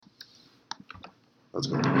Let's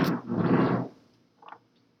go.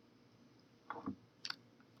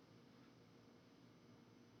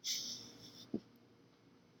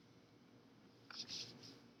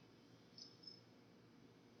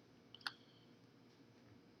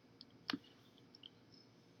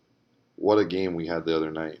 What a game we had the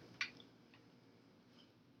other night.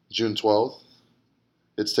 June 12th.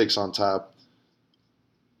 It's Takes on Tap.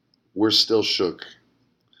 We're still shook.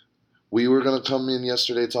 We were going to come in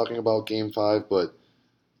yesterday talking about Game 5, but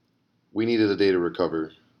we needed a day to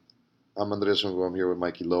recover. I'm Andres Rungo. I'm here with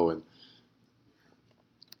Mikey Lowe. And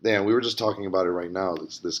damn, we were just talking about it right now,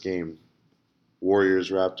 this game.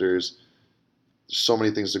 Warriors, Raptors. There's so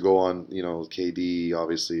many things to go on. KD,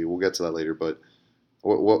 obviously. We'll get to that later. But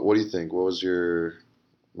what do you think? What was your.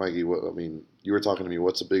 Mikey, you were talking to me.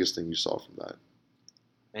 What's the biggest thing you saw from that?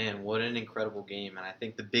 Man, what an incredible game! And I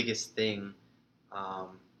think the biggest thing, I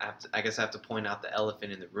guess I have to point out the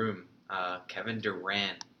elephant in the room. Kevin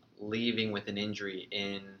Durant leaving with an injury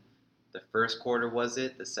in the first quarter, was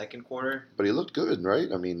it? The second quarter? But he looked good, right?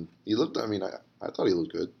 I thought he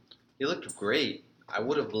looked good. He looked great. I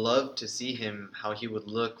would have loved to see him how he would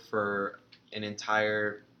look for an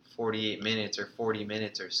entire 48 minutes or 40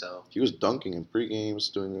 minutes or so. He was dunking in pre-games,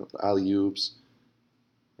 doing alley oops.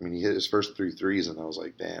 He hit his first three threes, and I was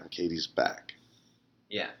like, "Damn, KD's back."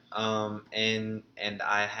 Yeah. And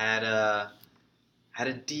I had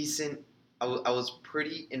a decent. I was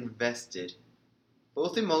pretty invested,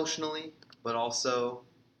 both emotionally, but also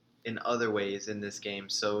in other ways in this game.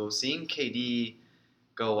 So seeing KD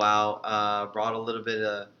go out brought a little bit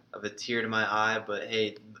of a tear to my eye. But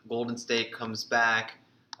hey, Golden State comes back.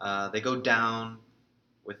 They go down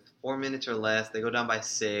with 4 minutes or less. They go down by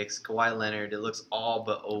six. Kawhi Leonard. It looks all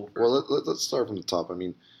but over. Well, let's start from the top.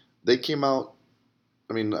 They came out.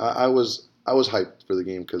 I was hyped for the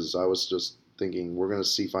game because I was just thinking we're gonna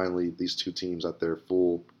see finally these two teams at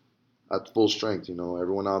full strength.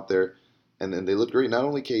 Everyone out there, and they looked great. Not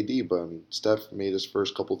only KD, but Steph made his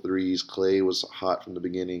first couple threes. Clay was hot from the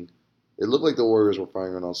beginning. It looked like the Warriors were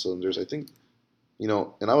firing on all cylinders. I think,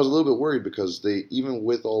 and I was a little bit worried because they, even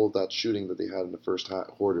with all of that shooting that they had in the first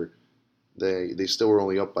quarter, they still were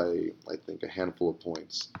only up by, I think, a handful of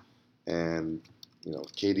points. And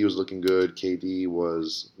KD was looking good. KD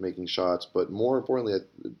was making shots, but more importantly,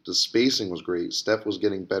 the spacing was great. Steph was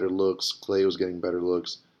getting better looks. Clay was getting better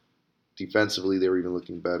looks. Defensively, they were even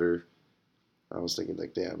looking better. I was thinking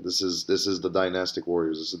like, damn, this is the dynastic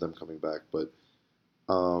Warriors. This is them coming back. But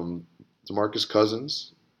DeMarcus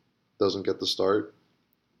Cousins doesn't get the start.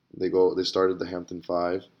 They started the Hampton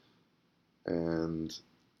Five, and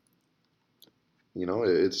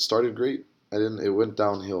it started great. I didn't. It went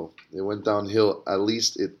downhill. It went downhill. At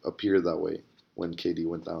least it appeared that way when KD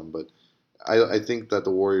went down. But I think that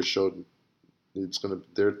the Warriors showed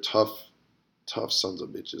they're tough, tough sons of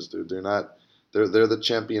bitches. They're not. They're the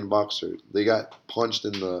champion boxer. They got punched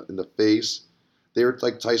in the face. They were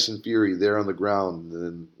like Tyson Fury. They're on the ground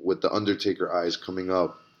and with the Undertaker eyes coming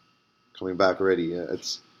up, coming back ready. Yeah,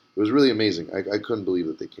 it was really amazing. I couldn't believe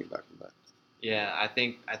that they came back from that. Yeah, I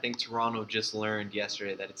think Toronto just learned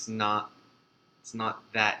yesterday that it's not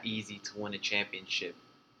that easy to win a championship,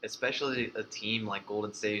 especially a team like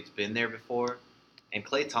Golden State who's been there before. And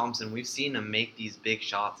Klay Thompson, we've seen him make these big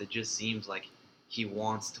shots. It just seems like he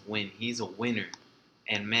wants to win. He's a winner.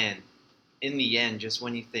 And man, in the end, just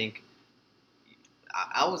when you think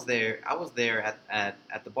I was there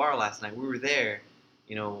at the bar last night. We were there.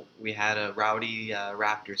 We had a rowdy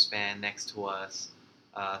Raptors fan next to us.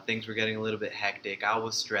 Things were getting a little bit hectic. I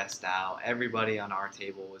was stressed out. Everybody on our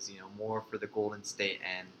table was, more for the Golden State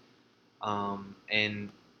end, and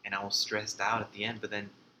I was stressed out at the end. But then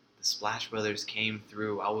the Splash Brothers came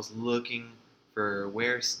through. I was looking for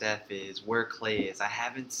where Steph is, where Clay is. I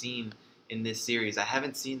haven't seen in this series. I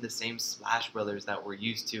haven't seen the same Splash Brothers that we're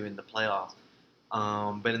used to in the playoffs.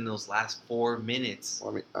 But in those last 4 minutes,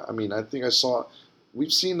 I think I saw.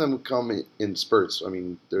 We've seen them come in spurts.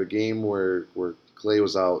 Their game where Clay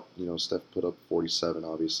was out, Steph put up 47,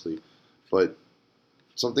 obviously. But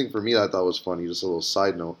something for me that I thought was funny, just a little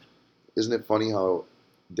side note, isn't it funny how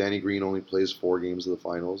Danny Green only plays 4 games of the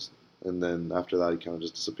finals, and then after that he kind of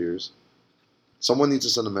just disappears? Someone needs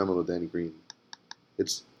to send a memo to Danny Green.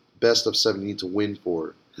 It's best of 7. You need to win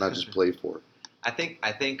for, not just play for. I think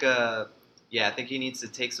he needs to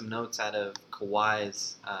take some notes out of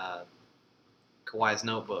Kawhi's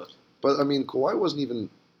notebook. But Kawhi wasn't even.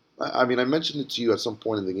 I mentioned it to you at some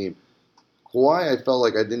point in the game. Kawhi, I felt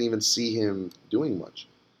like I didn't even see him doing much.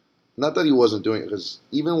 Not that he wasn't doing it, because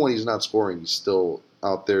even when he's not scoring, he's still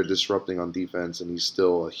out there disrupting on defense, and he's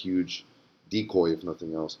still a huge decoy, if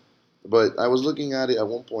nothing else. But I was looking at it at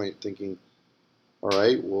one point thinking, All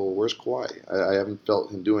right, well, where's Kawhi? I haven't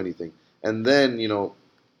felt him do anything. And then,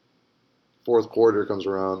 fourth quarter comes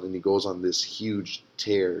around and he goes on this huge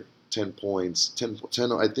tear, 10 points, 10.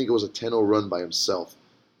 I think it was a 10-0 run by himself.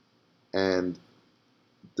 And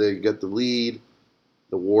they get the lead.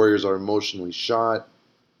 The Warriors are emotionally shot.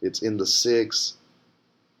 It's in the six.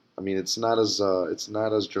 I mean, it's not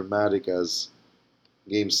as dramatic as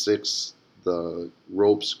Game 6, the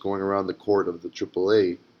ropes going around the court of the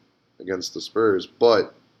AAA against the Spurs,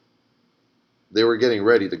 but they were getting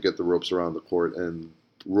ready to get the ropes around the court and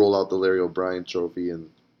roll out the Larry O'Brien trophy, and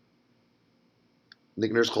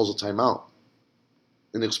Nick Nurse calls a timeout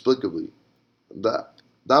inexplicably. That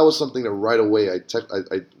was something that right away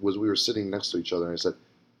we were sitting next to each other and I said,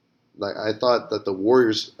 like, I thought that the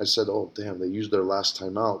Warriors, I said, oh damn, they used their last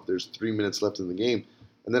timeout. There's 3 minutes left in the game,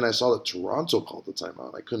 and then I saw that Toronto called the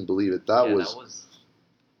timeout. I couldn't believe it. That was,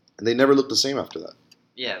 and they never looked the same after that.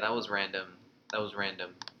 Yeah, that was random.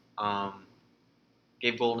 Um,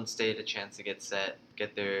 Gave Golden State a chance to get set,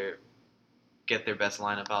 get their best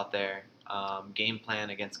lineup out there. Game plan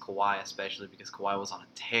against Kawhi, especially because Kawhi was on a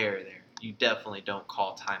tear there. You definitely don't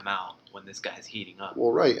call timeout when this guy's heating up.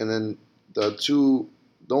 Well, right, and then the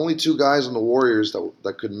only two guys on the Warriors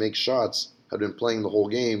that could make shots had been playing the whole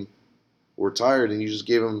game, were tired, and you just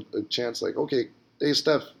gave them a chance. Like, okay, hey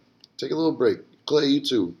Steph, take a little break. Clay, you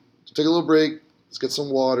too, take a little break. Let's get some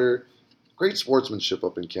water. Great sportsmanship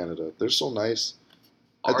up in Canada. They're so nice.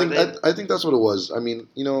 I think that's what it was. I mean,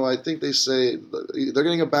 I think they say they're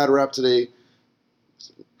getting a bad rap today,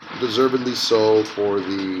 deservedly so, for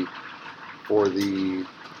the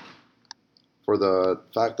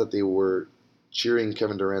fact that they were cheering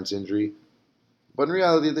Kevin Durant's injury. But in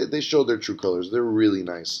reality, they showed their true colors. They're really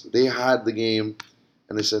nice. They had the game,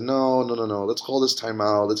 and they said, no. Let's call this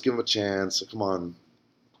timeout. Let's give them a chance. Come on.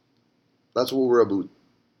 That's what we're about.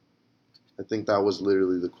 I think that was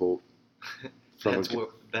literally the quote. That's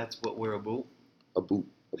what we're about. A boot.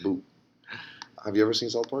 Have you ever seen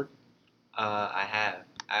South Park? I have.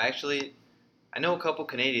 I know a couple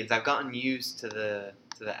Canadians. I've gotten used to the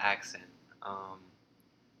accent.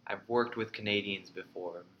 I've worked with Canadians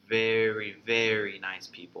before. Very, very nice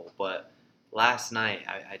people. But last night,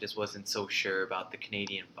 I just wasn't so sure about the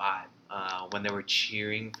Canadian vibe when they were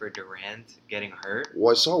cheering for Durant getting hurt.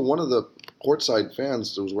 Well, I saw one of the courtside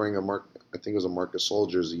fans that was wearing I think it was a Marcus Gasol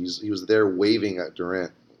jersey. He was there waving at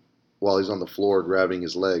Durant while he's on the floor grabbing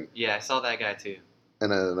his leg. Yeah, I saw that guy too.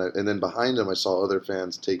 And then behind him, I saw other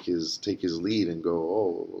fans take his lead and go,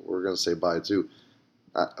 oh, we're gonna say bye too.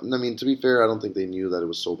 I mean, to be fair, I don't think they knew that it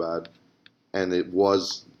was so bad, and it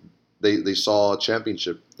was. They saw a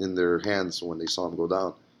championship in their hands when they saw him go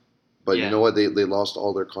down. But You know what? They lost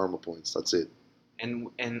all their karma points. That's it. And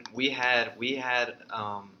we had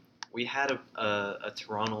a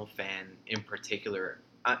Toronto fan in particular.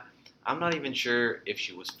 I'm not even sure if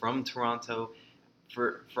she was from Toronto.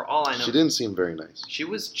 For all I know, she didn't seem very nice. She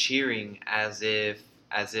was cheering as if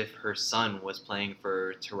her son was playing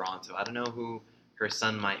for Toronto. I don't know who her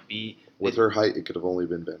son might be. With her height, it could have only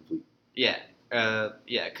been Van Fleet. Yeah.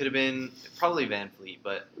 It could have been probably Van Fleet,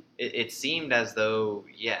 but it seemed as though,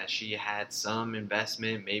 she had some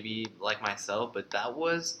investment, maybe like myself, but that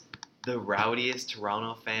was the rowdiest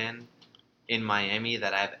Toronto fan in Miami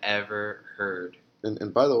that I've ever heard.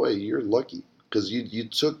 And by the way, you're lucky because you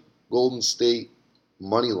took Golden State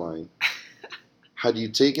money line. Had you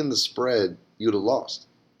taken the spread, you'd have lost,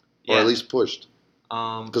 or at least pushed.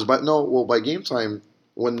 Because by game time,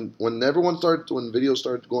 when videos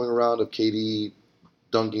started going around of KD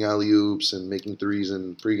dunking alley-oops and making threes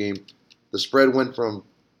in pregame, the spread went from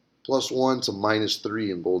 +1 to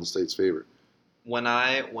 -3 in Golden State's favor. When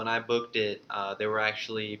I booked it, they were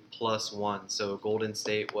actually +1, so Golden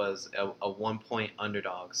State was a 1-point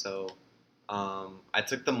underdog. So I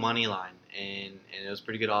took the money line, and it was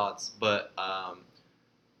pretty good odds, but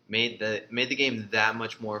made the game that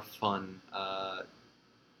much more fun.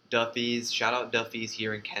 Duffy's, shout out Duffy's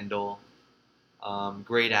here in Kendall.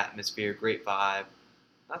 Great atmosphere, great vibe.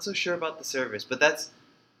 Not so sure about the service, but that's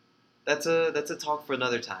a talk for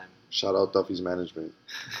another time. Shout out Duffy's management.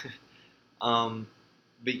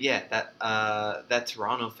 But yeah, that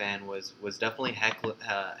Toronto fan was definitely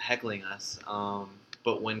heckling us.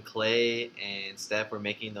 But when Clay and Steph were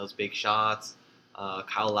making those big shots,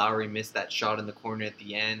 Kyle Lowry missed that shot in the corner at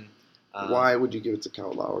the end. Why would you give it to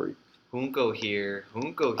Kyle Lowry? Hunko here.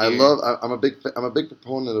 I'm a big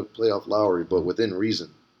proponent of playoff Lowry, but within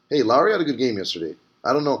reason. Hey, Lowry had a good game yesterday.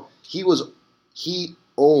 I don't know. He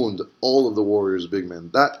owned all of the Warriors' big men.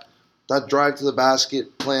 That drive to the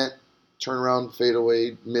basket, plant, turn around, fade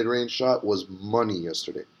away, mid-range shot was money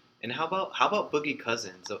yesterday. And how about Boogie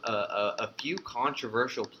Cousins? A few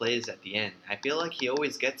controversial plays at the end. I feel like he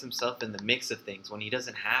always gets himself in the mix of things when he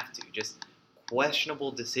doesn't have to. Just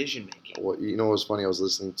questionable decision making. What you know what's funny? I was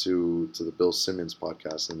listening to the Bill Simmons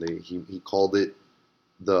podcast, and he called it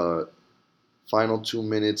the final 2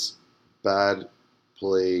 minutes bad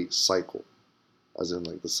play cycle, as in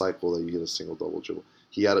like the cycle that you hit a single double dribble.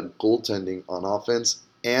 He had a goaltending on offense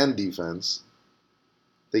and defense.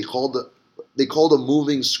 They called a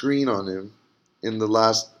moving screen on him in the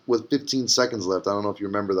last with 15 seconds left. I don't know if you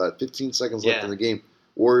remember that. 15 seconds left in Yeah. the game.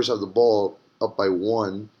 Warriors have the ball up by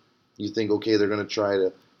one. You think, okay, they're gonna try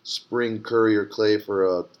to spring Curry or Clay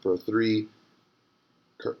for a three.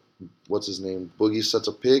 What's his name? Boogie sets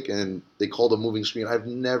a pick, and they called a moving screen. I've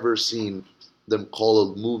never seen them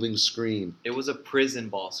call a moving screen. It was a prison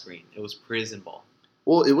ball screen. It was prison ball.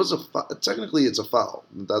 Well, it was technically it's a foul.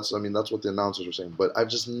 That's what the announcers were saying. But I've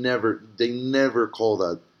just never they never call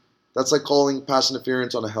that. That's like calling pass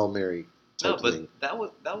interference on a Hail Mary No, type but thing. that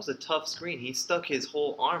was a tough screen. He stuck his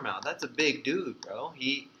whole arm out. That's a big dude, bro.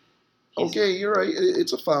 He's Okay, you're right.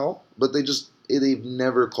 It's a foul, but they've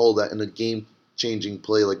never called that in a game changing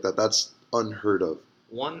play like that. That's unheard of.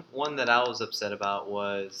 one that I was upset about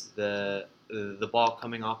was the ball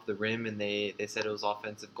coming off the rim, and they said it was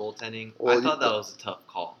offensive goaltending. I Well, thought that was a tough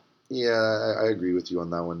call. yeah, I agree with you on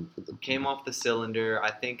that one. Came off the cylinder.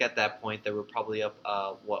 I think at that point they were probably up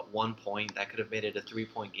 1 point. That could have made it a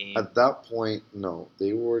 3-point game. At that point, no,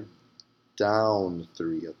 they were down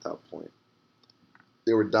three. At that point,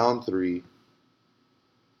 they were down three.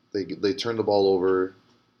 They turned the ball over.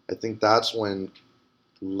 I think that's when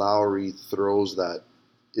Lowry throws that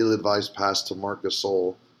ill-advised pass to Marc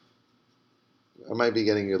Gasol. I might be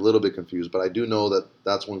getting a little bit confused, but I do know that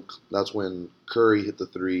that's when Curry hit the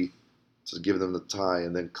three to give them the tie,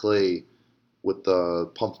 and then Clay with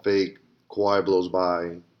the pump fake, Kawhi blows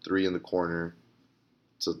by three in the corner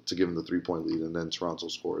to give them the 3-point lead, and then Toronto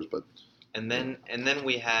scores. But And then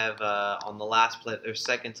we have on the last play, or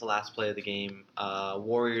second to last play of the game,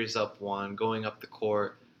 Warriors up one, going up the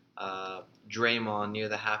court. Draymond near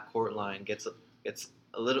the half court line gets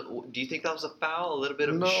a little. Do you think that was a foul? A little bit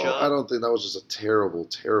of no, a I shove? don't think that was just a terrible,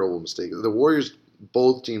 terrible mistake. The Warriors,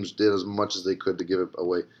 both teams did as much as they could to give it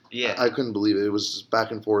away. Yeah. I couldn't believe it. It was just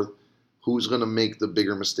back and forth. Who's going to make the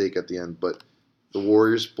bigger mistake at the end? But the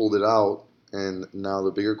Warriors pulled it out, and now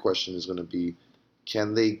the bigger question is going to be,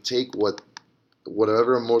 can they take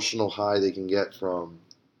whatever emotional high they can get from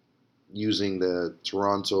using the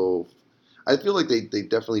Toronto? I feel like they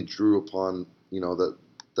definitely drew upon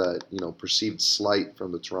that perceived slight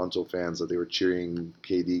from the Toronto fans that they were cheering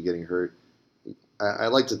KD getting hurt. I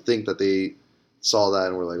like to think that they saw that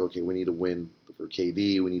and were like, okay, we need to win for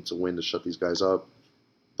KD. We need to win to shut these guys up.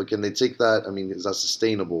 But can they take that? I mean, is that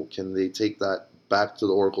sustainable? Can they take that back to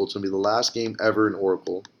the Oracle? It's going to be the last game ever in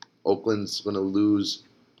Oracle. Oakland's going to lose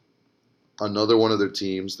another one of their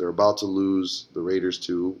teams. They're about to lose the Raiders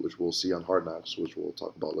too, which we'll see on Hard Knocks, which we'll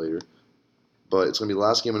talk about later. But it's going to be the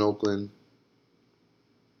last game in Oakland.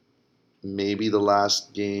 Maybe the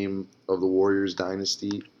last game of the Warriors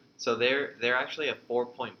dynasty. So they're actually a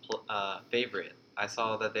 4-point favorite. I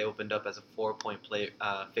saw that they opened up as a 4-point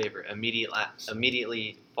favorite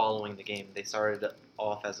immediately following the game. They started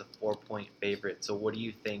off as a 4-point favorite. So what do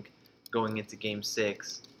you think going into Game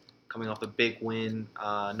 6, coming off a big win,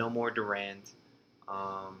 no more Durant,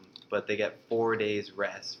 but they get 4 days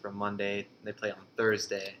rest from Monday. They play on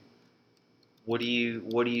Thursday. What do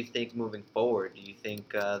you think moving forward? Do you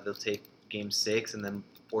think they'll take Game 6 and then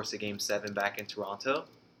force a Game 7 back in Toronto?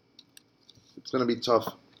 It's going to be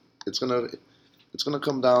tough. It's going to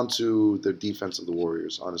come down to the defense of the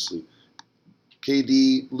Warriors, honestly.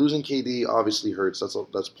 Losing KD obviously hurts.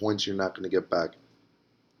 That's points you're not going to get back.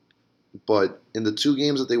 But in the 2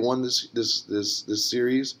 games that they won this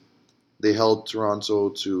series, they held Toronto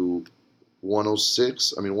to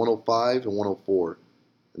 105 and 104.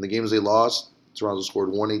 In the games they lost, Toronto scored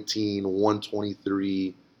 118,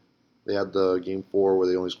 123. They had the game 4 where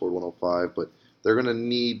they only scored 105, but they're going to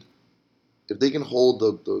need, if they can hold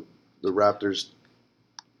the Raptors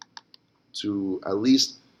to at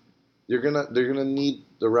least, they're gonna need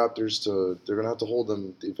the Raptors to, they're gonna have to hold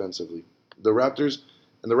them defensively. The Raptors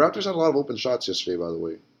had a lot of open shots yesterday, by the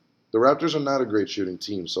way. The Raptors are not a great shooting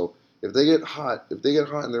team, so if they get hot and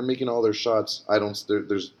they're making all their shots,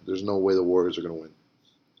 there's no way the Warriors are gonna win.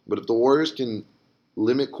 But if the Warriors can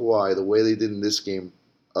limit Kawhi the way they did in this game,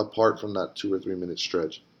 apart from that 2 or 3 minute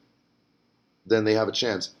stretch, then they have a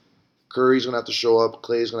chance. Curry's gonna have to show up,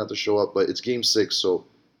 Clay's gonna have to show up, but it's Game 6, so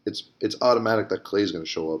it's automatic that Clay's gonna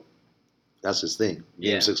show up. That's his thing.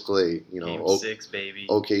 Game Yeah. six Clay. Game 6, baby.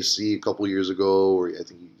 OKC a couple years ago, where I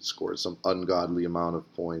think he scored some ungodly amount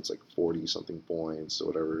of points, like 40 something points or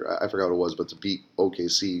whatever. I forgot what it was, but to beat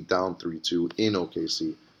OKC down 3-2 in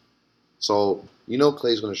OKC. So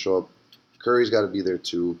Clay's going to show up. Curry's got to be there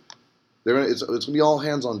too. It's going to be all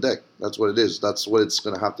hands on deck. That's what it is. That's what it's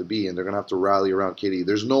going to have to be, and they're going to have to rally around KD.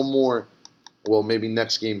 There's no more. Well, maybe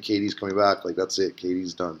next game KD's coming back. Like that's it.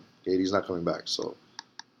 KD's done. KD's not coming back. So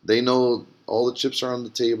they know all the chips are on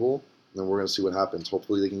the table, and we're going to see what happens.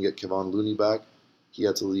 Hopefully they can get Kevon Looney back. He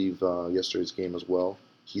had to leave yesterday's game as well.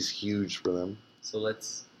 He's huge for them. So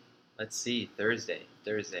let's see. Thursday.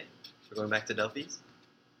 We're going back to Duffy's?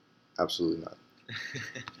 Absolutely not.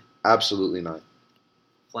 Absolutely not.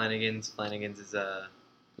 Flanagan's is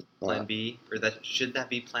plan B, or should that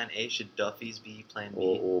be plan A? Should Duffy's be plan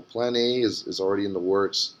B? Well, plan A is already in the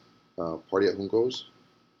works. Party at Junco's.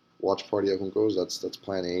 Watch Party at Junco's. That's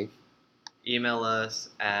plan A. Email us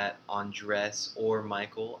at Andres or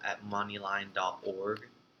Michael at moneyline.org.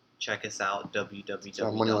 Check us out,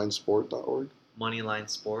 moneylinesport.org.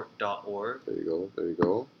 moneylinesport.org. There you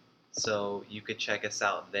go. So you could check us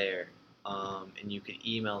out there, and you could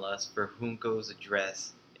email us for Junco's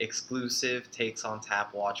address. Exclusive Takes on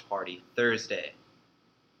Tap watch party Thursday.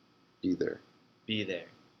 Be there.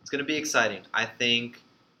 It's gonna be exciting. I think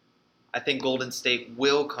Golden State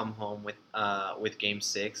will come home with Game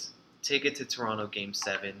 6. Take it to Toronto Game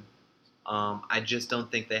 7. I just don't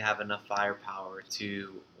think they have enough firepower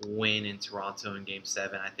to win in Toronto in Game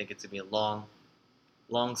 7. I think it's gonna be a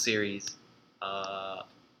long series.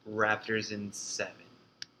 Raptors in 7.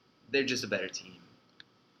 They're just a better team.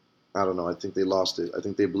 I don't know. I think they lost it. I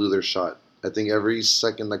think they blew their shot. I think every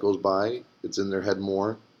second that goes by, it's in their head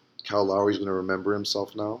more. Kyle Lowry's going to remember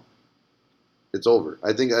himself now. It's over.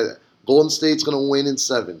 I think Golden State's going to win in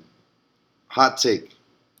 7. Hot take.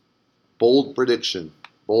 Bold prediction.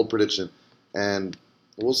 And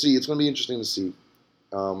we'll see. It's going to be interesting to see.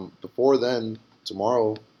 Before then,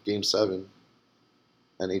 tomorrow, Game 7,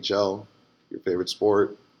 NHL, your favorite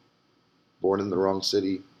sport. Born in the wrong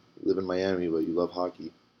city. You live in Miami, but you love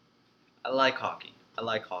hockey. I like hockey.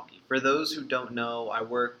 For those who don't know, I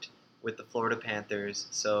worked with the Florida Panthers,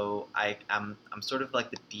 so I'm sort of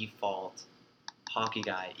like the default hockey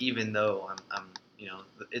guy, even though I'm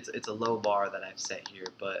it's a low bar that I've set here.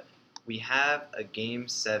 But we have a Game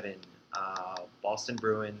 7, Boston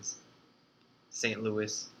Bruins, St.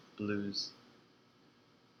 Louis Blues.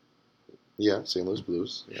 Yeah, St. Louis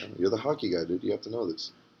Blues. Yeah, you're the hockey guy, dude. You have to know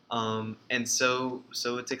this. And so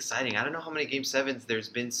it's exciting. I don't know how many Game 7s there's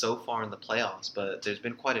been so far in the playoffs, but there's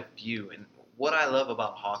been quite a few. And what I love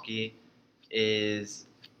about hockey is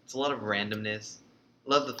it's a lot of randomness.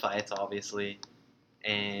 Love the fights, obviously.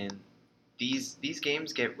 And these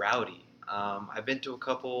games get rowdy. I've been to a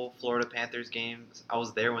couple Florida Panthers games. I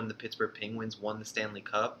was there when the Pittsburgh Penguins won the Stanley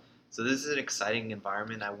Cup. So this is an exciting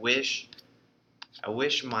environment. I wish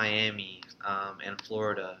Miami and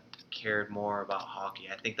Florida cared more about hockey.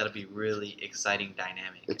 I think that'll be really exciting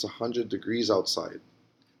dynamic. It's 100 degrees outside.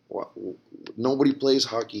 Nobody plays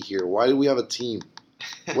hockey here. Why do we have a team?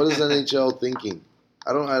 What is NHL thinking?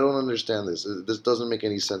 I don't understand this. This doesn't make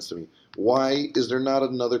any sense to me. Why is there not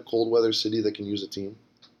another cold weather city that can use a team?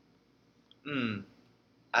 I'm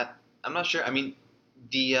not sure. I mean,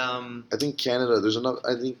 I think Canada. There's enough.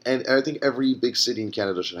 I think every big city in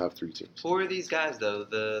Canada should have 3 teams. Who are these guys though?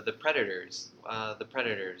 The Predators. The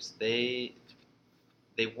Predators. They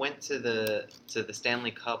went to the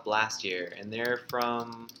Stanley Cup last year, and they're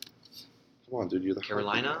from. Come on, dude. You're the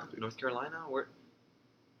Carolina, guy, North Carolina. Where?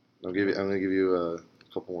 I'm gonna give you a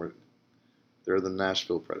couple more. They're the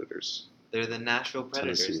Nashville Predators. They're the Nashville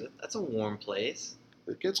Predators. Tennessee. That's a warm place.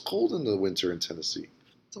 It gets cold in the winter in Tennessee.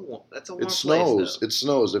 That's a warm It snows. place, though. It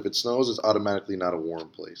snows. If it snows, it's automatically not a warm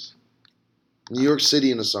place. New York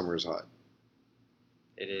City in the summer is hot.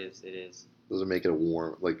 It is. Doesn't make it a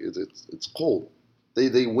warm. Like it's cold.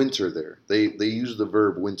 They winter there. They use the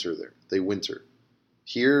verb winter there. They winter.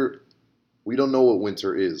 Here, we don't know what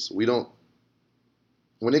winter is. We don't.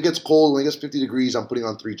 When it gets cold, when it gets 50 degrees, I'm putting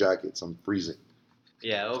on 3 jackets. I'm freezing.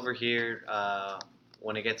 Yeah, over here,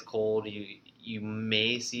 when it gets cold, you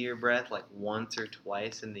may see your breath like once or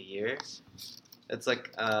twice in the year. It's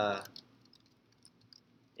like,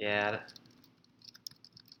 yeah,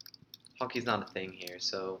 hockey's not a thing here.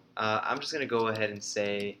 So I'm just going to go ahead and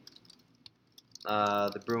say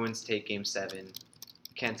the Bruins take Game 7.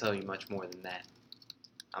 Can't tell you much more than that.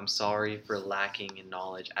 I'm sorry for lacking in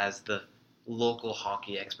knowledge as the local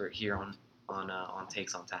hockey expert here on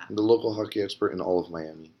Takes on Tap. The local hockey expert in all of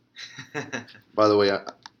Miami. By the way,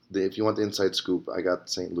 if you want the inside scoop, I got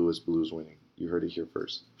St. Louis Blues winning. You heard it here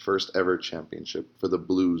first. First ever championship for the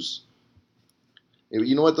Blues.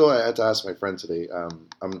 You know what though? I had to ask my friend today. I'm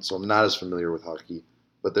not as familiar with hockey,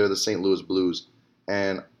 but they're the St. Louis Blues,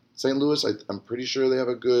 and St. Louis. I'm pretty sure they have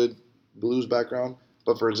a good Blues background.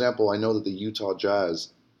 But for example, I know that the Utah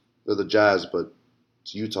Jazz, they're the Jazz, but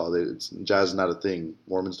it's Utah. Jazz is not a thing.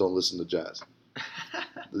 Mormons don't listen to jazz.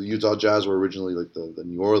 The Utah Jazz were originally like the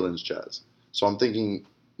New Orleans Jazz. So I'm thinking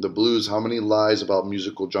the Blues. How many lies about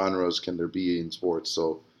musical genres can there be in sports?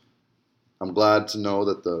 So I'm glad to know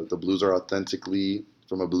that the Blues are authentically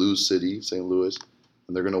from a blues city, St. Louis,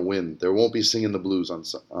 and they're gonna win. There won't be singing the blues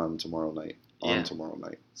on tomorrow night. Yeah. Tomorrow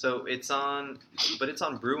night. So it's on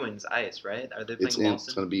Bruins ice, right? Are they It's playing It's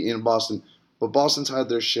Boston? gonna be in Boston, but Boston's had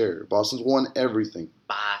their share. Boston's won everything.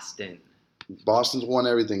 Boston's won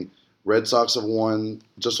everything. Red Sox have won.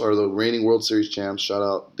 Are the reigning World Series champs. Shout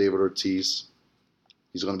out David Ortiz.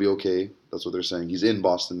 He's gonna be okay. That's what they're saying. He's in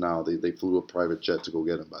Boston now. They flew a private jet to go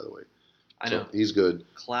get him. By the way. I know. He's good.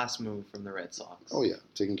 Class move from the Red Sox. Oh yeah,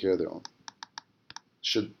 taking care of their own.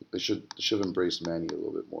 They should have embraced Manny a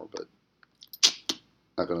little bit more, but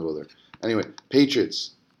not gonna go there. Anyway,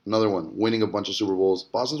 Patriots, another one, winning a bunch of Super Bowls.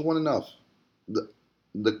 Boston's won enough.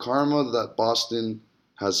 The karma that Boston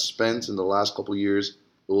has spent in the last couple years,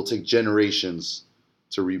 it will take generations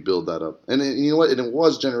to rebuild that up. And you know what? And it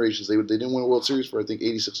was generations. They didn't win a World Series for I think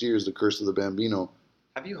 86 years. The curse of the Bambino.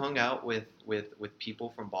 Have you hung out with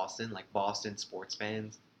people from Boston, like Boston sports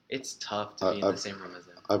fans? It's tough to be in the same room as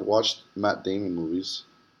them. I've watched Matt Damon movies.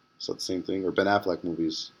 Is that the same thing? Or Ben Affleck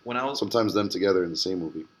movies? Sometimes them together in the same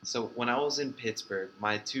movie. So when I was in Pittsburgh,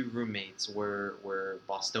 my two roommates were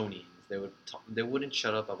Bostonians. They wouldn't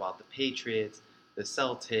shut up about the Patriots, the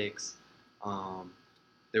Celtics.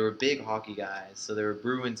 They were big hockey guys, so they were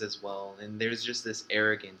Bruins as well. And there's just this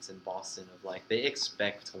arrogance in Boston of like they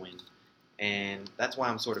expect to win. And that's why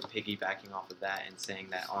I'm sort of piggybacking off of that and saying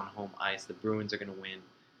that on home ice, the Bruins are going to win.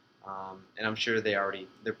 And I'm sure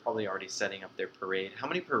they're probably already setting up their parade. How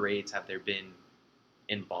many parades have there been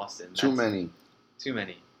in Boston? Too many. Too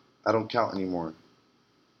many. I don't count anymore.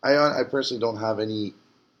 I personally don't have any.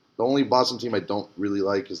 The only Boston team I don't really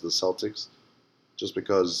like is the Celtics, just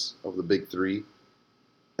because of the big three,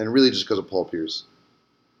 and really just because of Paul Pierce.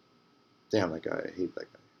 Damn that guy! I hate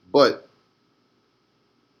that guy. But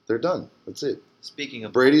they're done. That's it. Speaking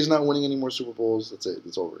of Brady's not winning any more Super Bowls. That's it.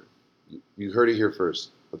 It's over. You heard it here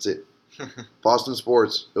first. That's it. Boston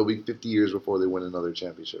sports. It'll be 50 years before they win another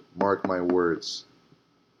championship. Mark my words.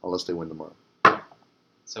 Unless they win tomorrow.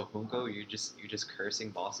 So Junko, you're just cursing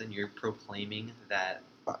Boston. You're proclaiming that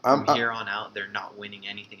from here on out they're not winning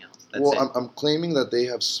anything else. That's it. I'm claiming that they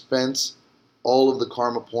have spent all of the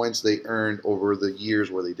karma points they earned over the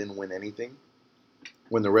years where they didn't win anything.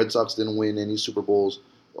 When the Red Sox didn't win any Super Bowls.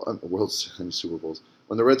 Super Bowls.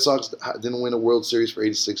 When the Red Sox didn't win a World Series for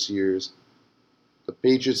 86 years, the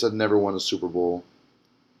Patriots had never won a Super Bowl.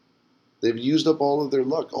 They've used up all of their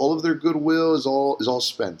luck. All of their goodwill is all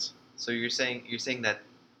spent. So you're saying that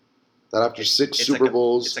after six Super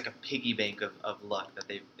Bowls, it's like a piggy bank of luck that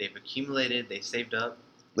they've accumulated, they saved up.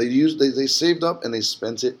 They saved up and they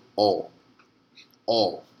spent it all.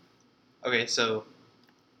 Okay, so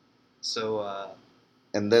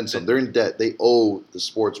and then some. They're in debt. They owe the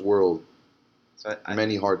sports world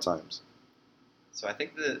many hard times. So I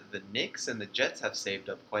think the Knicks and the Jets have saved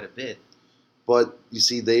up quite a bit. But you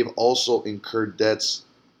see, they've also incurred debts.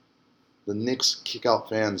 The Knicks kick out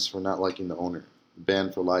fans for not liking the owner,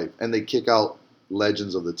 banned for life, and they kick out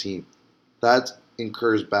legends of the team. That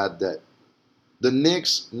incurs bad debt. The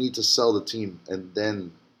Knicks need to sell the team, and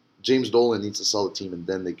then James Dolan needs to sell the team, and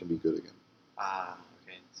then they can be good again.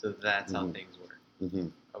 Okay. So that's how things work. Mm-hmm.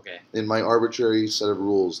 Okay. In my arbitrary set of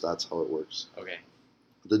rules, that's how it works. Okay.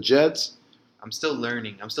 The Jets. I'm still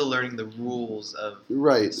learning the rules of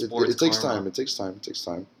sports. It takes karma. time. It takes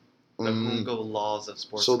time. The Junko laws of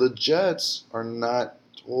sports. So the Jets are not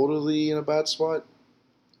totally in a bad spot,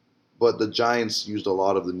 but the Giants used a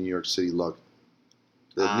lot of the New York City luck.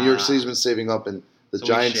 The New York City's been saving up, and the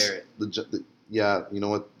Giants. We share it. Yeah, you know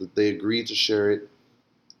what? They agreed to share it.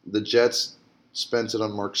 The Jets spent it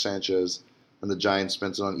on Mark Sanchez, and the Giants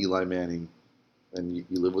spent it on Eli Manning, and you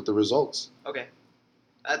live with the results. Okay,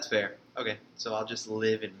 that's fair. Okay, so I'll just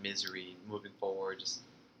live in misery moving forward.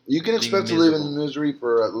 You can expect to live in misery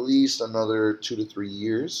for at least another 2 to 3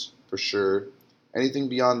 years, for sure. Anything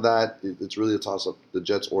beyond that, it's really a toss-up. The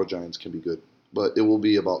Jets or Giants can be good, but it will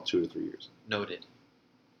be about 2 to 3 years. Noted.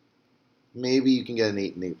 Maybe you can get an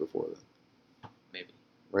 8-8 before then. Maybe.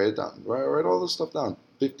 Write it down. Write all this stuff down.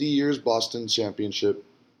 50 years Boston championship.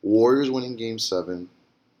 Warriors winning Game 7.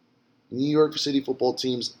 New York City football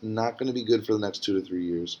team's not going to be good for the next 2 to 3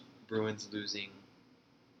 years. Bruins losing.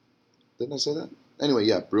 Didn't I say that? Anyway,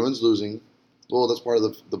 yeah, Bruins losing. Well, that's part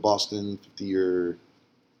of the Boston 50-year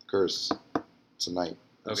curse. Tonight.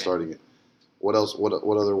 I'm Okay. starting it. What else? What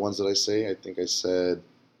other ones did I say? I think I said,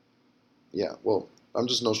 yeah. Well, I'm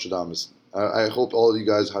just Nostradamus. I hope all of you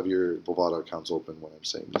guys have your Bovada accounts open when I'm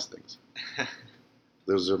saying these things.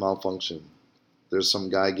 There's a malfunction. There's some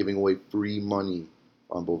guy giving away free money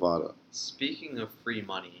on Bovada. Speaking of free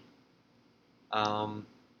money,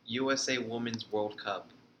 USA Women's World Cup.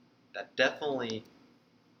 That definitely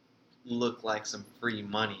looked like some free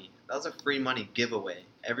money. That was a free money giveaway.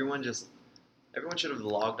 Everyone should have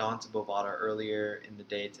logged on to Bovada earlier in the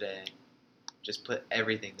day today. Just put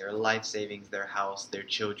everything, their life savings, their house, their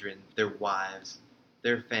children, their wives,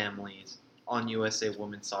 their families on USA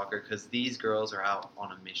Women's Soccer because these girls are out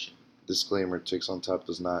on a mission. Disclaimer: Chicks on Tap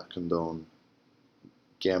does not condone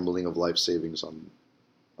gambling of life savings on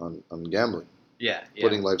gambling. Yeah.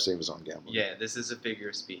 Putting life savings on gambling. Yeah, this is a figure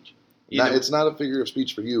of speech. It's not a figure of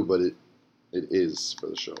speech for you, but it is for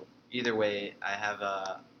the show. Either way, I have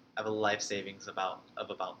a life savings of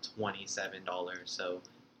about $27. So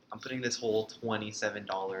I'm putting this whole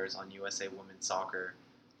 $27 on USA Women's Soccer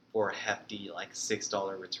for a hefty like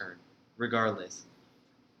 $6 return. Regardless,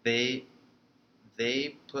 they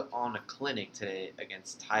put on a clinic today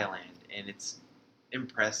against Thailand, and it's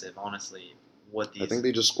impressive, honestly. I think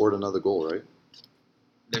they just scored another goal, right?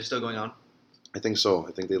 They're still going on. I think so.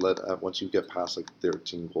 I think they once you get past like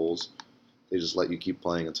 13 goals, they just let you keep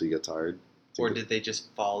playing until you get tired. Or did they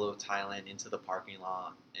just follow Thailand into the parking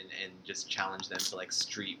lot and just challenge them to like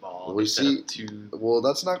street ball? Well,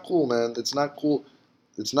 that's not cool, man. It's not cool.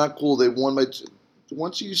 It's not cool. They won by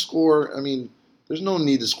once you score. I mean, there's no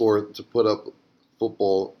need to put up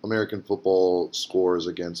American football scores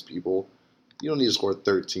against people. You don't need to score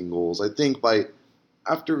 13 goals. I think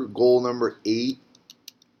after goal number 8.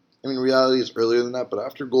 I mean, reality is earlier than that, but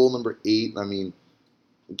after goal number 8, I mean,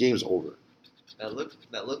 the game's over. That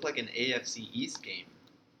looked like an AFC East game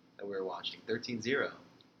that we were watching. 13-0.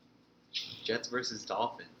 Jets versus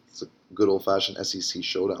Dolphins. It's a good old-fashioned SEC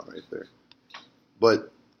showdown right there.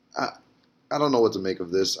 But I don't know what to make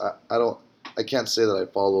of this. I can't say that I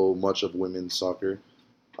follow much of women's soccer.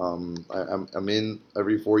 I'm in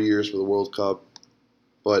every 4 years for the World Cup,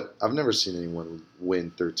 but I've never seen anyone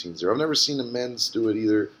win 13-0. I've never seen the men's do it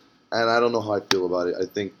either, and I don't know how I feel about it. I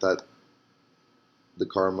think that the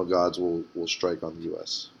karma gods will strike on the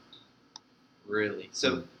U.S. Really?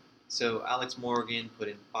 So Alex Morgan put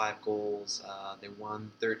in 5 goals. They won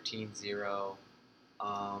 13-0.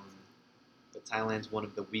 But Thailand's one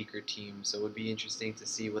of the weaker teams, so it would be interesting to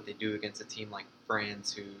see what they do against a team like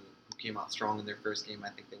France, who came out strong in their first game. I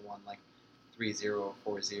think they won like 3-0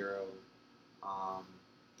 or 4-0.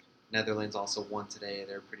 Netherlands also won today.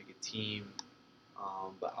 They're a pretty good team.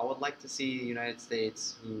 But I would like to see the United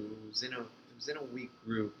States, who's in a weak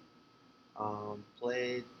group,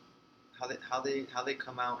 play how they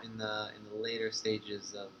come out in the later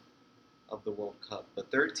stages of the World Cup.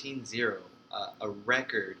 But 13-0, a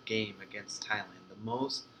record game against Thailand, the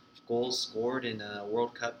most goals scored in a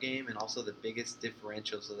World Cup game, and also the biggest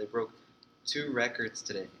differential. So they broke 2 records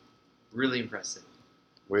today. Really impressive.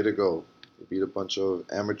 Way to go! They beat a bunch of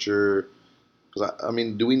amateur. Because I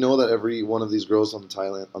mean, do we know that every one of these girls on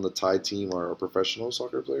the Thai team are professional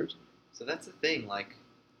soccer players? So that's the thing, like.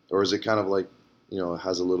 Or is it kind of like,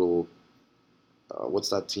 has a little. What's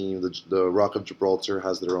that team? The Rock of Gibraltar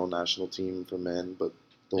has their own national team for men, but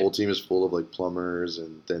the whole team is full of like plumbers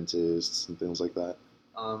and dentists and things like that.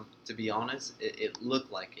 To be honest, it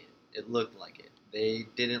looked like it. It looked like it. They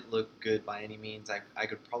didn't look good by any means.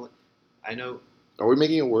 I know. Are we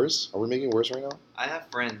making it worse? Are we making it worse right now? I have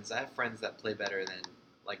friends that play better than,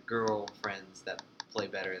 like, girl friends that play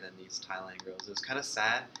better than these Thailand girls. It was kind of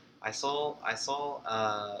sad. I saw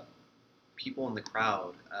people in the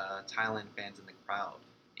crowd, Thailand fans in the crowd,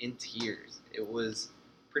 in tears. It was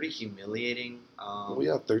pretty humiliating. Well,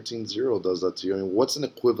 yeah, 13-0 does that to you. I mean, what's an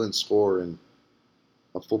equivalent score in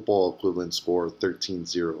a football equivalent score of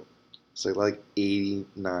 13-0? It's like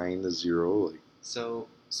 89-0.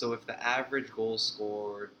 So if the average goal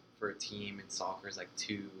scored for a team in soccer is like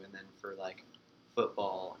 2, and then for like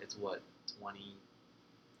football it's what,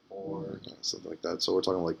 24, something like that. So we're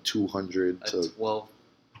talking like 200 to 12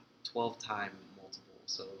 time multiple.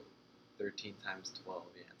 So 13 times 12,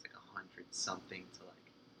 yeah, it's like 100 something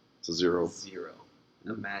to 0.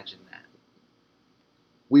 Imagine that.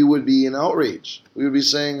 We would be in outrage. We would be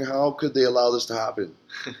saying, how could they allow this to happen?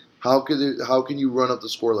 How can you run up the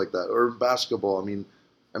score like that? Or basketball, I mean,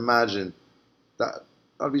 imagine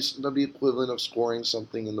that'd be equivalent of scoring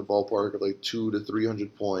something in the ballpark of like 200 to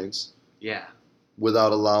 300 points. Yeah.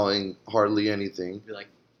 without allowing hardly anything. Be like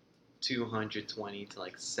 220 to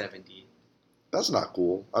like 70. That's not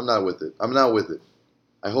cool. I'm not with it. I'm not with it.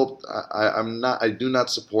 I hope I'm not. I do not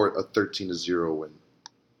support a 13-0 win.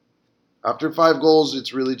 After 5 goals,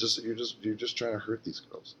 it's really just you're just trying to hurt these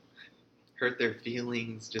girls. Hurt their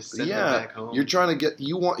feelings, just send them Yeah, back home. you're trying to get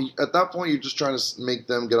you want at that point. You're just trying to make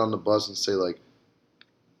them get on the bus and say like,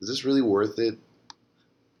 "Is this really worth it?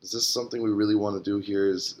 Is this something we really want to do here?"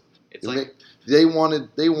 It's like They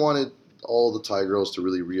wanted all the Thai girls to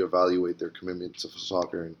really reevaluate their commitment to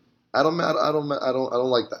soccer, and I don't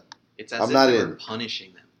like that. it's as I'm if not they in. were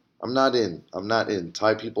punishing them. I'm not in. I'm not in.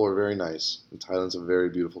 Thai people are very nice, and Thailand's a very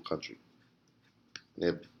beautiful country. They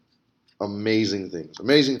have amazing things,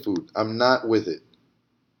 amazing food. I'm not with it.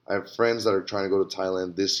 I have friends that are trying to go to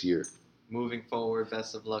Thailand this year. Moving forward,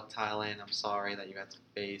 best of luck, Thailand. I'm sorry that you had to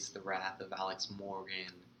face the wrath of Alex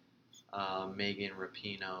Morgan, Megan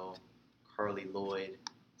Rapinoe, Carly Lloyd.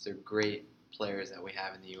 These are great players that we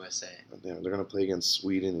have in the USA. Damn, they're gonna play against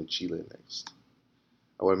Sweden and Chile next.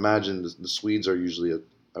 I would imagine the Swedes are usually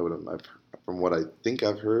from what I think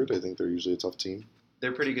I've heard, I think they're usually a tough team.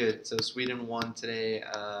 They're pretty good. So Sweden won today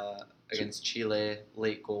against Chile,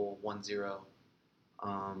 late goal 1-0.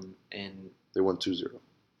 And They won 2-0.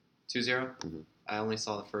 2-0? Mhm. I only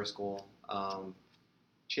saw the first goal.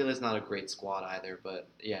 Chile's not a great squad either, but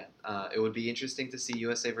yeah, it would be interesting to see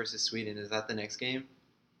USA versus Sweden. Is that the next game?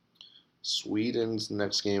 Sweden's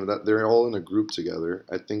next game, that they're all in a group together.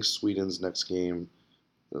 I think Sweden's next game,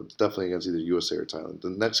 it's definitely against either USA or Thailand.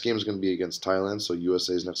 The next game is going to be against Thailand, so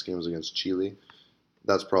USA's next game is against Chile.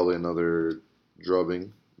 That's probably another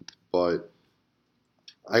drubbing, but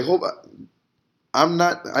I hope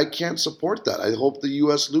I can't support that. I hope the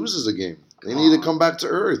US loses a game. They need to come back to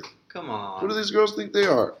earth. Come on. Who do these girls think they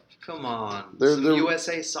are? Come on. They're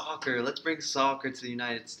USA soccer. Let's bring soccer to the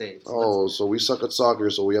United States. Oh, so we suck at soccer,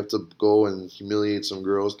 so we have to go and humiliate some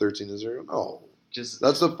girls 13-0? No.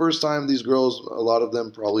 That's the first time these girls, a lot of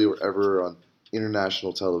them probably were ever on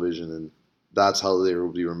international television, and that's how they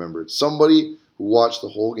will be remembered. Somebody who watched the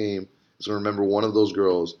whole game is going to remember one of those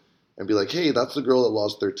girls and be like, hey, that's the girl that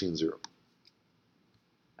lost 13-0.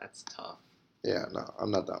 That's tough. Yeah, no,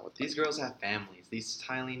 I'm not down with that. These girls have families. These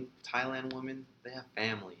Thailand women, they have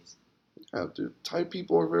families. Yeah, dude, Thai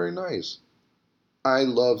people are very nice. I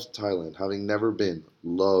love Thailand. Having never been,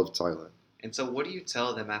 love Thailand. And so what do you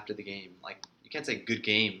tell them after the game? Like, you can't say good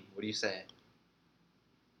game. What do you say?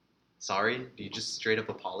 Sorry? Do you just straight up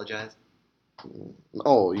apologize?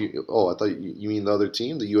 Oh, I thought you mean the other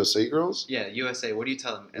team, the USA girls? Yeah, USA. What do you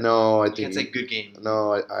tell them? No, you can't say good game.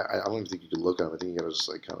 No, I don't even think you can look at them. I think you gotta just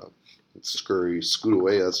like kind of scoot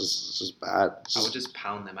away. That's just bad. I would just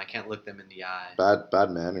pound them. I can't look them in the eye.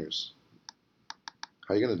 Bad manners.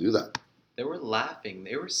 How are you gonna do that? They were laughing.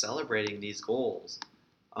 They were celebrating these goals.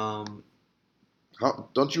 Don't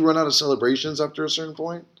you run out of celebrations after a certain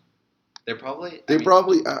point? They're probably.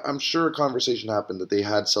 I'm sure a conversation happened that they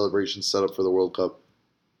had celebrations set up for the World Cup,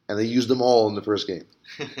 and they used them all in the first game.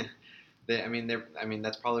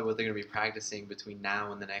 That's probably what they're going to be practicing between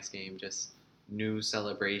now and the next game. Just new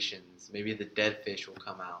celebrations. Maybe the dead fish will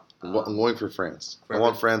come out. I'm going for France. I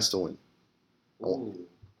want France to win. I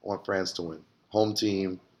want France to win. Home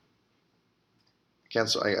team.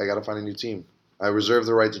 I got to find a new team. I reserve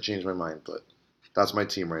the right to change my mind, but that's my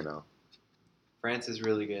team right now. France is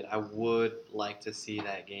really good. I would like to see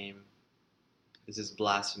that game. This is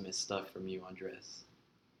blasphemous stuff from you, Andres.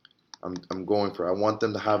 I'm going for it. I want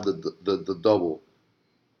them to have the double,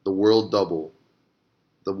 the world double,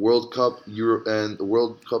 the World Cup Europe and the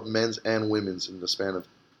World Cup men's and women's in the span of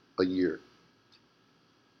a year.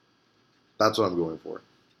 That's what I'm going for.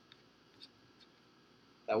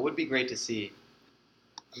 That would be great to see.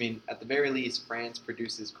 I mean, at the very least, France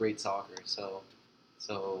produces great soccer, so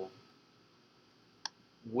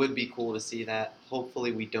would be cool to see that.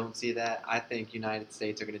 Hopefully we don't see that. I think United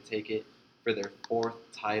States are going to take it for their 4th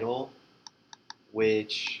title,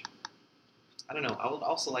 which, I don't know. I would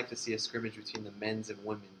also like to see a scrimmage between the men's and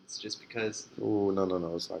women's just because... Oh, no,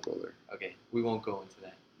 let's not go there. Okay, we won't go into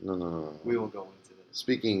that. No. We won't go into that.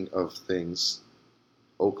 Speaking of things,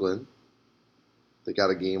 Oakland, they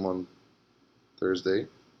got a game on Thursday.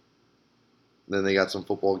 Then they got some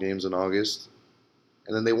football games in August.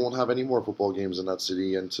 And then they won't have any more football games in that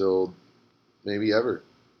city until maybe ever.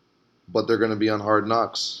 But they're going to be on Hard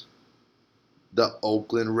Knocks. The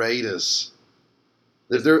Oakland Raiders.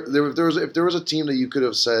 If there was a team that you could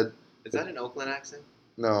have said... Is that an Oakland accent?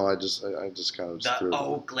 No, I just kind of... The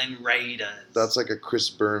Oakland Raiders. That's like a Chris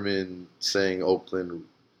Berman saying Oakland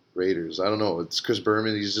Raiders. I don't know. It's Chris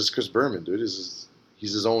Berman. He's just Chris Berman, dude. He's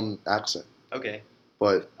his own accent. Okay.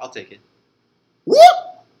 But I'll take it. Whoop!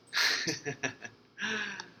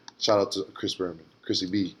 Shout out to Chris Berman, Chrissy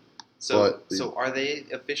B. So are they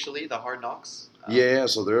officially the Hard Knocks? Yeah,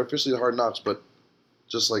 so they're officially the Hard Knocks, but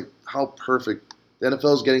just like how perfect the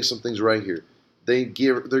NFL is getting some things right here. They're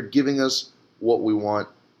giving us what we want.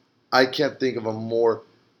 I can't think of a more,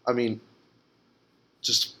 I mean,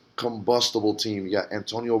 just combustible team. You got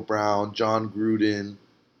Antonio Brown, John Gruden,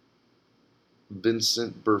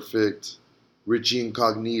 Vincent Perfect, Richie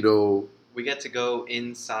Incognito, We get to go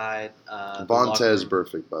inside the locker Vontez room.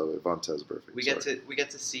 Perfect, by the way. Vontez Perfect. We get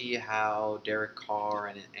to see how Derek Carr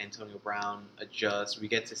and Antonio Brown adjust. We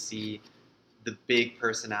get to see the big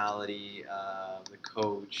personality, the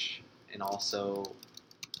coach, and also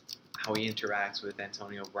how he interacts with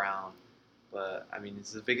Antonio Brown. But I mean,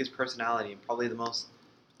 it's the biggest personality and probably the most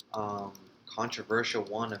controversial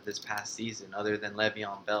one of this past season, other than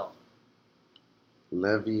Le'Veon Bell.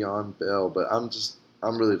 Le'Veon Bell, but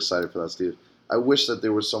I'm really excited for that, Steve. I wish that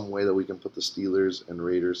there was some way that we can put the Steelers and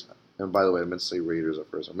Raiders. And by the way, I meant to say Raiders at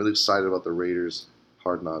first. I'm really excited about the Raiders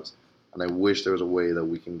Hard Knocks, and I wish there was a way that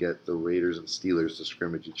we can get the Raiders and Steelers to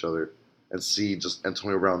scrimmage each other and see just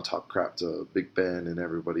Antonio Brown talk crap to Big Ben and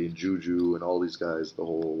everybody, and Juju and all these guys, the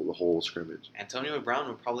whole scrimmage. Antonio Brown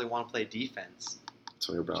would probably want to play defense.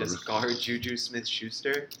 Antonio Brown Just guard Juju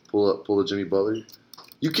Smith-Schuster. pull a Jimmy Butler.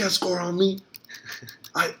 You can't score on me.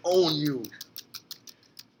 I own you.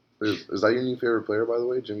 Is that your new favorite player, by the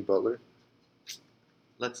way, Jimmy Butler?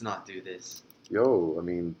 Let's not do this. Yo, I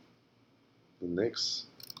mean, the Knicks.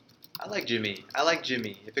 I like Jimmy.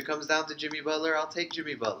 If it comes down to Jimmy Butler, I'll take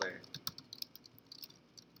Jimmy Butler.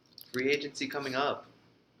 Free agency coming up.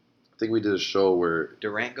 I think we did a show where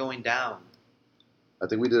Durant going down.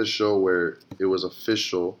 it was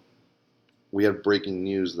official. We had breaking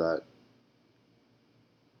news that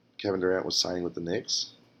Kevin Durant was signing with the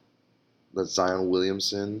Knicks. That Zion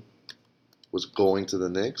Williamson was going to the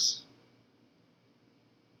Knicks.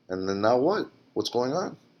 And then now what? What's going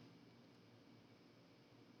on?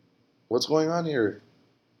 What's going on here?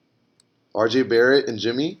 RJ Barrett and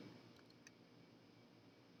Jimmy?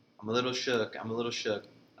 I'm a little shook.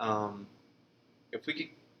 If we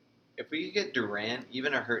could get Durant,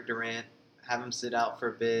 even a hurt Durant, have him sit out for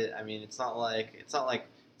a bit. I mean, it's not like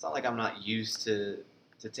I'm not used to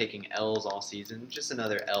taking L's all season. Just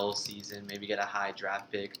another L season. Maybe get a high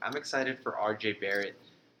draft pick. I'm excited for RJ Barrett.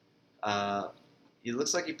 He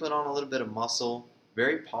looks like he put on a little bit of muscle.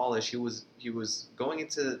 Very polished. He was going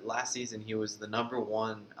into last season. He was the number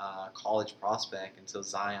one college prospect until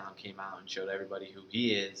Zion came out and showed everybody who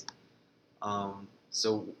he is.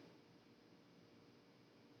 So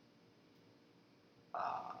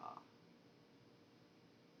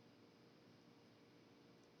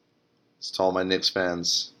To all my Knicks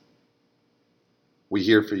fans, we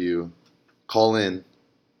here for you. Call in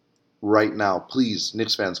right now. Please,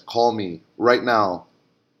 Knicks fans, call me right now.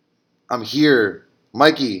 I'm here.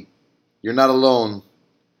 Mikey, you're not alone.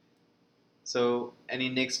 So, any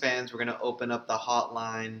Knicks fans, we're gonna open up the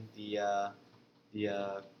hotline.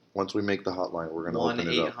 Once we make the hotline, we're gonna open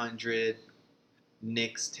it up. 1-800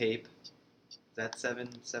 Knicks tape. Is that seven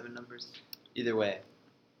numbers? Either way.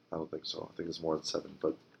 I don't think so. I think it's more than 7,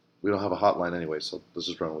 but we don't have a hotline anyway, so let's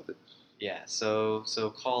just run with it. Yeah. So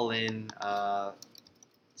call in.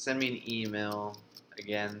 Send me an email.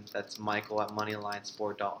 Again, that's Michael at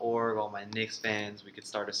moneylinesport.org. All my Knicks fans, we could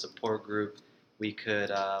start a support group. We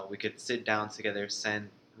could sit down together,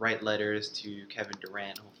 write letters to Kevin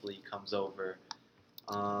Durant. Hopefully he comes over.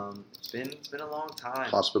 It's been a long time.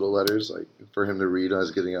 Hospital letters, like for him to read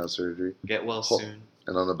as getting out of surgery. Get well soon.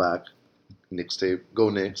 And on the back, Knicks tape.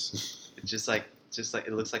 Go Knicks. It's just like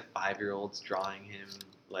it looks like 5-year-olds drawing him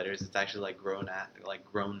letters. It's actually like grown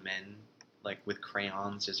men, like with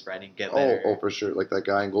crayons, just writing "Get better." Oh, for sure. Like that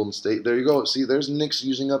guy in Golden State. There you go. See, there's Knicks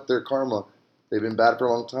using up their karma. They've been bad for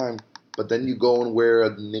a long time. But then you go and wear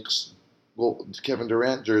a Knicks Kevin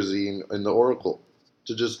Durant jersey in the Oracle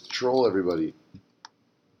to just troll everybody.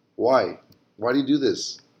 Why? Why do you do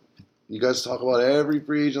this? You guys talk about every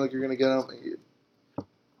free agent like you're going to get out.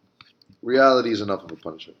 Reality is enough of a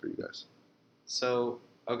punishment for you guys. So,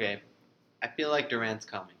 okay. I feel like Durant's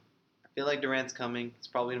coming. It's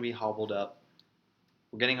probably going to be hobbled up.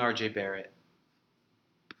 We're getting RJ Barrett.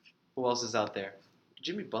 Who else is out there?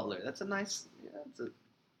 Jimmy Butler. That's a nice... Yeah,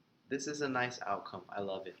 this is a nice outcome. I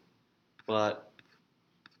love it. But...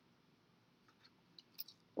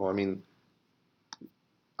 Well, I mean...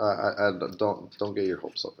 I don't get your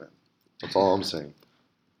hopes up, man. That's all I'm saying.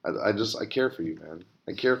 I care for you, man.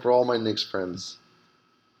 I care for all my Knicks friends.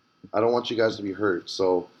 I don't want you guys to be hurt.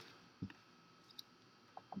 So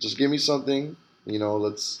just give me something.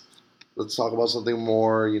 Let's talk about something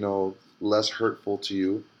more. less hurtful to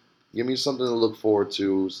you. Give me something to look forward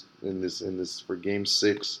to in this for Game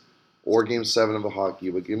 6 or Game 7 of the hockey.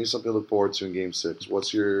 But give me something to look forward to in Game 6.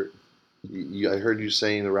 What's your? I heard you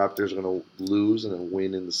saying the Raptors are going to lose and then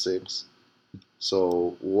win in the 6.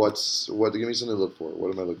 So what? Give me something to look for.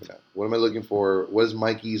 What am I looking at? What am I looking for? What is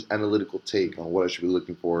Mikey's analytical take on what I should be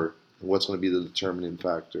looking for? And what's going to be the determining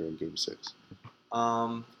factor in Game 6?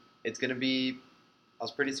 Um, it's gonna be. I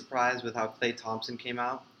was pretty surprised with how Klay Thompson came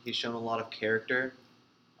out. He's shown a lot of character.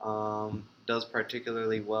 Does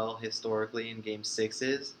particularly well historically in Game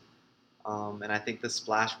Sixes. And I think the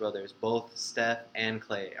Splash Brothers, both Steph and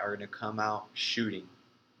Klay, are going to come out shooting.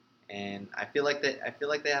 And I feel like they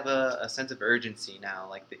have a sense of urgency now.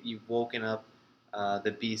 Like that you've woken up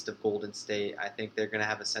the beast of Golden State. I think they're going to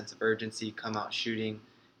have a sense of urgency, come out shooting,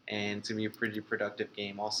 and it's going to be a pretty productive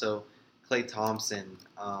game. Also, Klay Thompson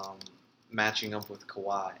matching up with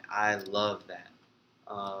Kawhi. I love that.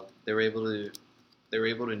 They were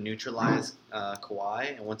able to neutralize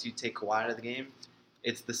Kawhi, and once you take Kawhi out of the game,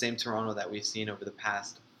 it's the same Toronto that we've seen over the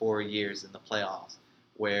past 4 years in the playoffs,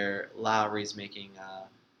 where Lowry's making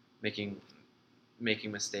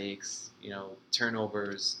making mistakes. You know,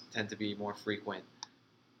 turnovers tend to be more frequent.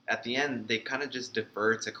 At the end, they kind of just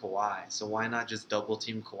defer to Kawhi. So why not just double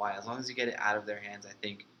team Kawhi? As long as you get it out of their hands, I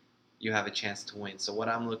think you have a chance to win. So what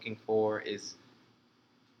I'm looking for is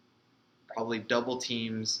probably double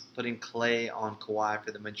teams, putting Klay on Kawhi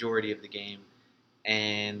for the majority of the game,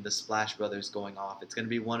 and the Splash Brothers going off. It's going to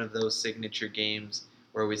be one of those signature games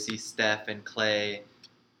where we see Steph and Klay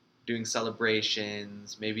doing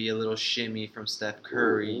celebrations, maybe a little shimmy from Steph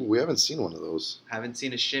Curry. Ooh, we haven't seen one of those. Haven't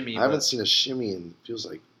seen a shimmy. I haven't seen a shimmy in feels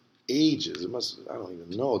like ages. I don't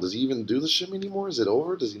even know. Does he even do the shimmy anymore? Is it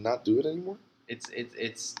over? Does he not do it anymore?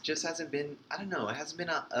 It's just hasn't been. I don't know. It hasn't been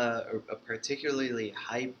a particularly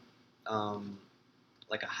hype,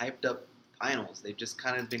 like a hyped up finals. They've just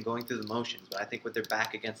kind of been going through the motions. But I think with their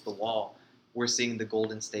back against the wall, we're seeing the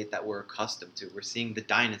Golden State that we're accustomed to. We're seeing the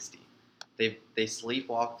dynasty. They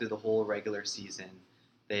sleepwalk through the whole regular season.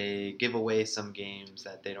 They give away some games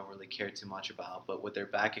that they don't really care too much about. But with their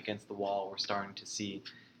back against the wall, we're starting to see.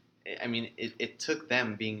 I mean, it took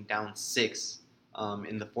them being down 6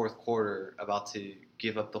 in the fourth quarter, about to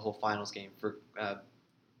give up the whole finals game for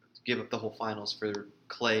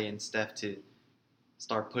Klay and Steph to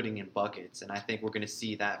start putting in buckets, and I think we're going to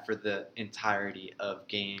see that for the entirety of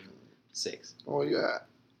Game 6. Oh yeah,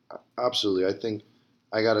 absolutely. I think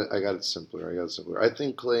I got it simpler. I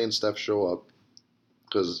think Klay and Steph show up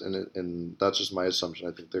because, and that's just my assumption.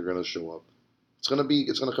 I think they're going to show up. It's going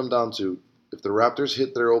to come down to if the Raptors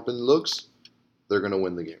hit their open looks, they're going to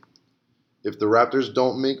win the game. If the Raptors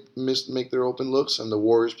don't make their open looks and the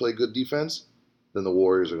Warriors play good defense, then the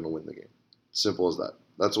Warriors are going to win the game. Simple as that.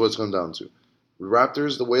 That's what it's come down to. The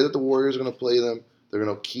Raptors, the way that the Warriors are going to play them, they're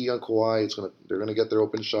going to key on Kawhi. They're going to get their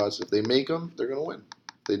open shots. If they make them, they're going to win.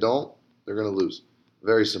 If they don't, they're going to lose.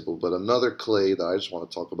 Very simple. But another Klay that I just want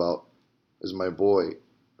to talk about is my boy,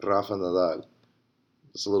 Rafa Nadal.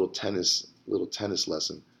 It's a little tennis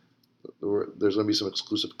lesson. There's going to be some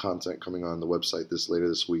exclusive content coming on the website later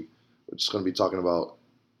this week. We're just going to be talking about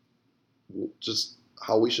just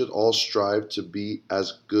how we should all strive to be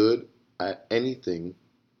as good at anything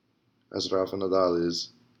as Rafa Nadal is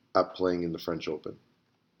at playing in the French Open.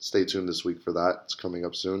 Stay tuned this week for that. It's coming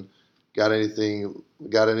up soon. Got anything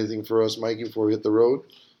for us, Mikey, before we hit the road?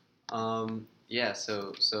 Yeah,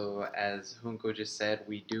 so as Junko just said,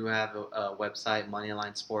 we do have a website,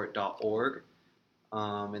 moneylinesport.org,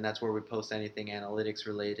 and that's where we post anything analytics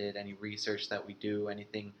related, any research that we do,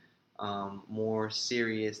 anything more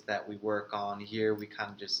serious that we work on. Here we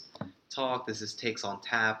kind of just talk. This is Takes on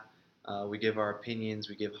Tap. We give our opinions,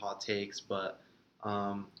 we give hot takes, but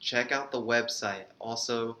check out the website.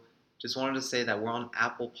 Also, just wanted to say that we're on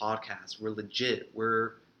Apple Podcasts. We're legit.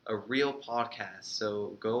 We're a real podcast.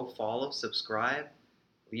 So go follow, subscribe,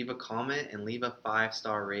 leave a comment, and leave a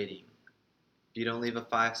 5-star rating. If you don't leave a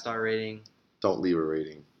 5-star rating, don't leave a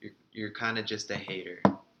rating. You're kind of just a hater.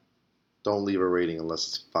 Don't leave a rating unless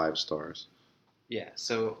it's 5 stars. Yeah,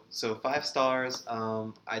 so 5 stars.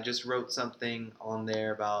 I just wrote something on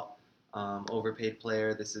there about overpaid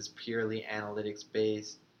player. This is purely analytics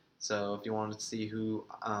based. So if you want to see who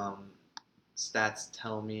stats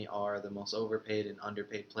tell me are the most overpaid and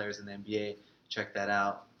underpaid players in the NBA, check that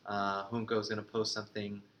out. Junko is going to post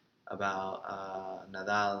something about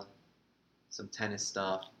Nadal, some tennis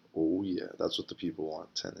stuff. Oh yeah, that's what the people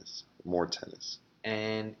want, tennis. More tennis.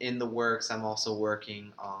 And in the works, I'm also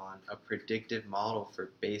working on a predictive model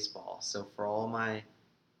for baseball. So for all my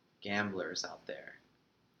gamblers out there,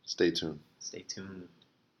 stay tuned. Stay tuned.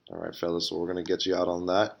 All right, fellas. So we're going to get you out on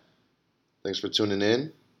that. Thanks for tuning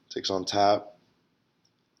in. Takes on Tap.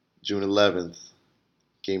 June 11th.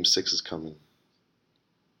 Game 6 is coming.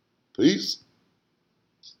 Peace.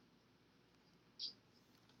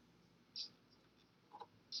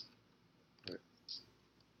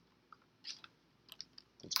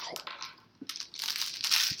 Let's go.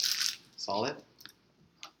 Solid.